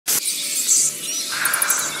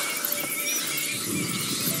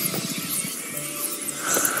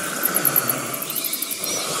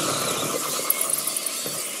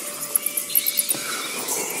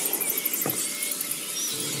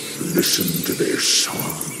Listen to their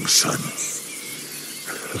song, son.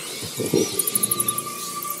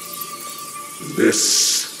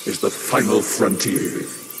 This is the final frontier.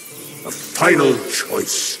 A final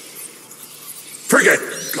choice. Forget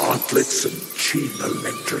gauntlets and cheap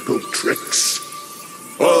electrical tricks.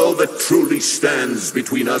 All that truly stands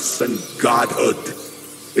between us and godhood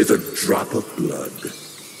is a drop of blood.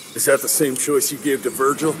 Is that the same choice you gave to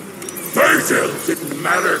Virgil? Virgil didn't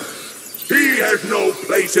matter. He has no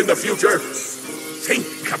place in the future. Think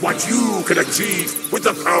of what you can achieve with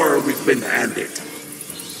the power we've been handed.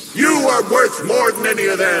 You are worth more than any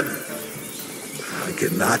of them. I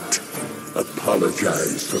cannot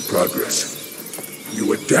apologize for progress.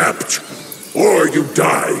 You adapt, or you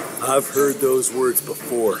die. I've heard those words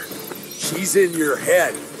before. She's in your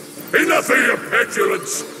head. Enough of your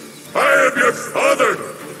petulance! I am your father!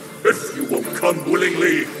 If you won't come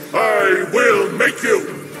willingly, I will make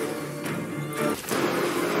you!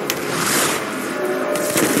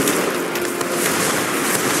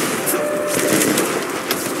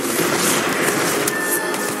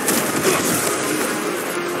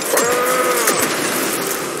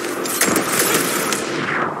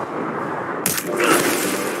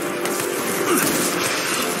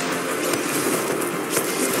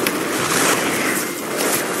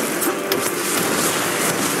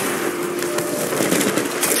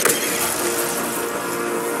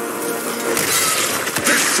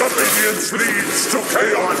 Disobedience leads to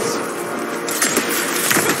chaos!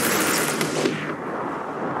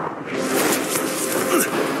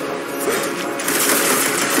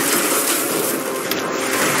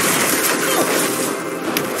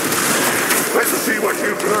 Let's see what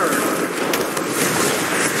you've learned.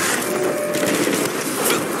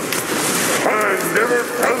 I never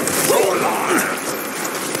felt so alive!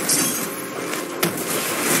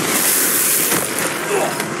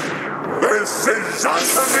 This is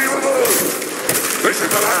unbelievable! This is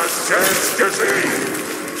the last chance, Jesse!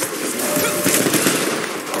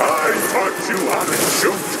 I taught you how to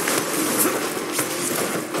shoot!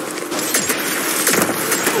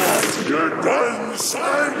 You're done,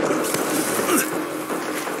 son!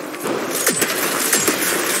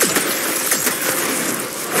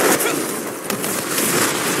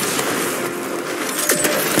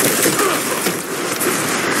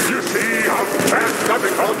 You see how fast I've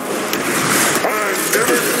become? I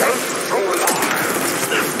never felt so alive!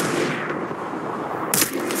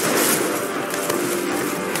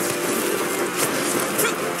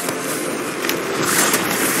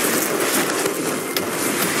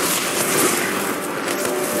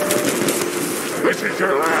 This is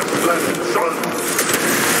your last lesson, son.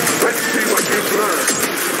 Let's see what you've learned.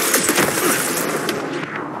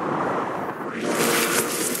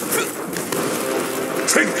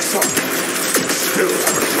 Think, son. Still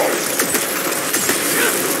have a choice.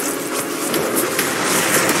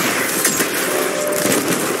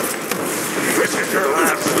 This is your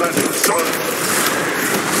last lesson, son.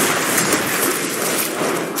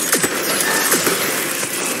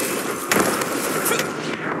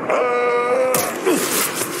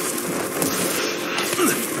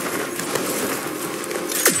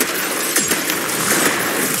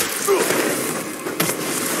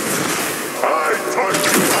 I taught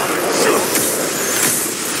you how to shoot.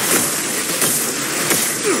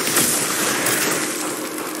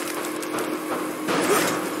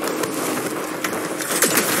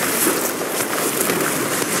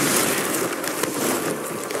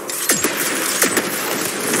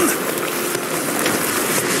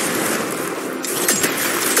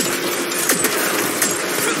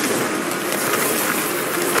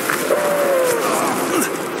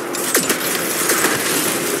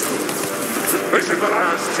 This is the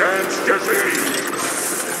last chance, Jesse!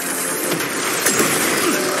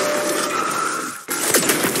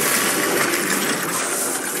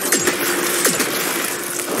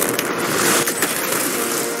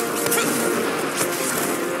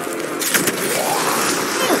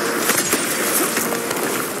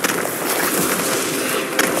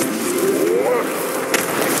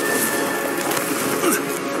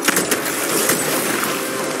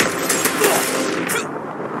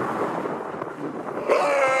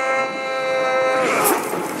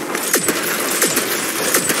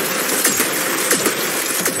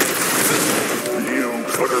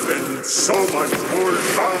 Could have been so much more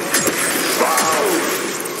fun. Wow!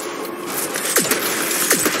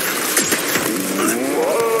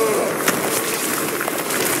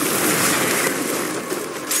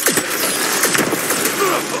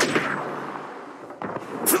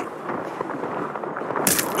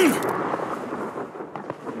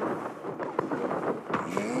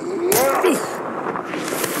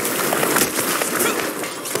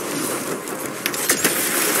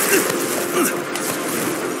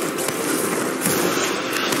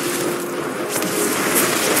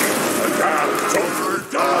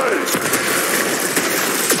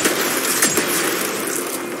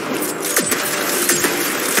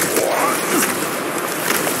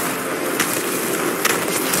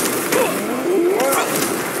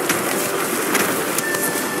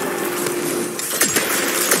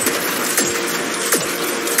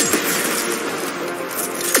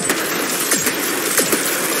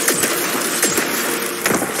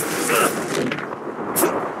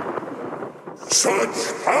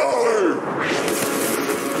 Such power!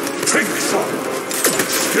 Take some!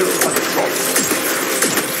 Still a choice!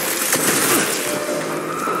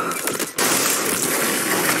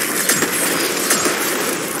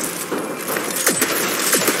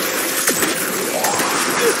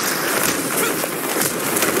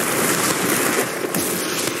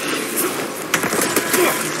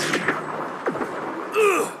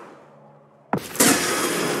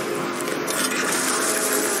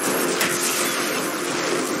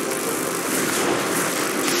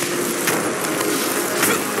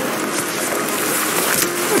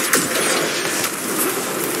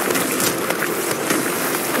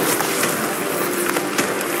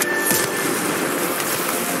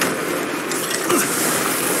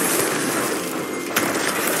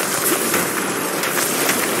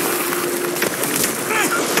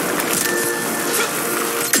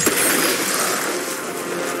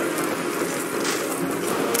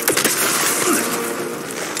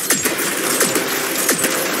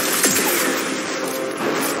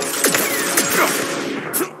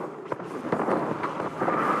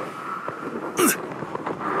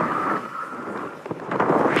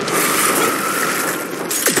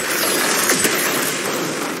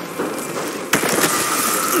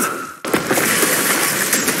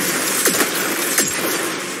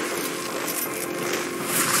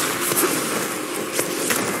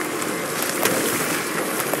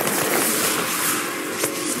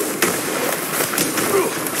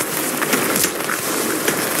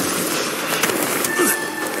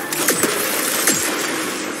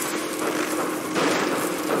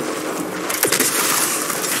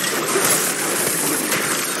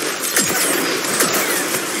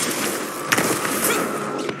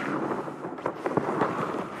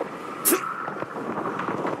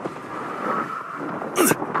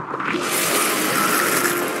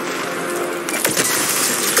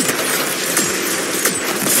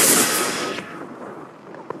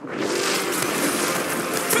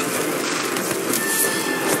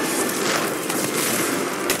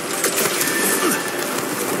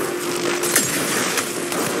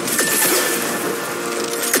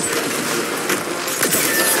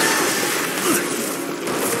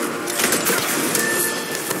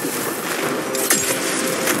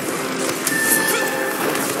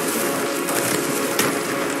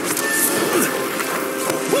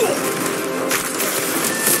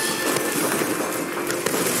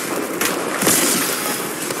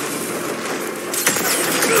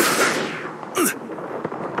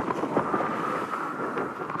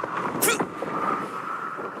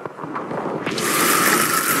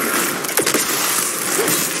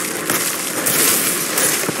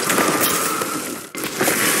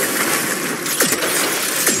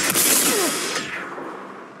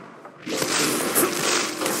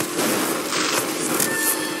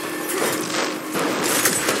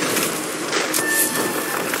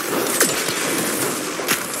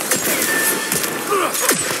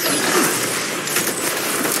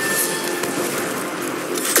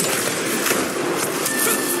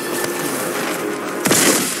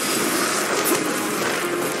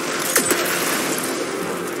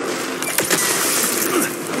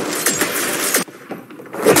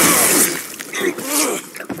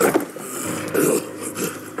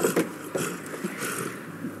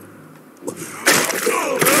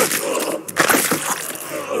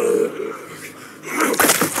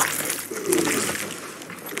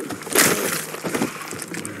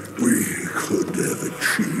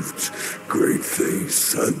 great things,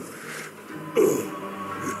 son.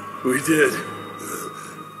 We did.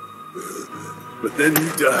 But then you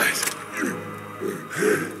died.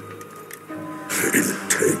 It'd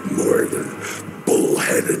take more than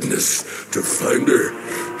bullheadedness to find her.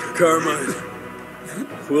 Carmine,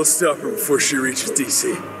 we'll stop her before she reaches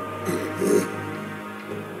DC.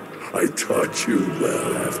 I taught you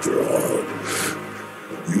well after all.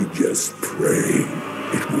 You just pray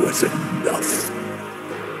it will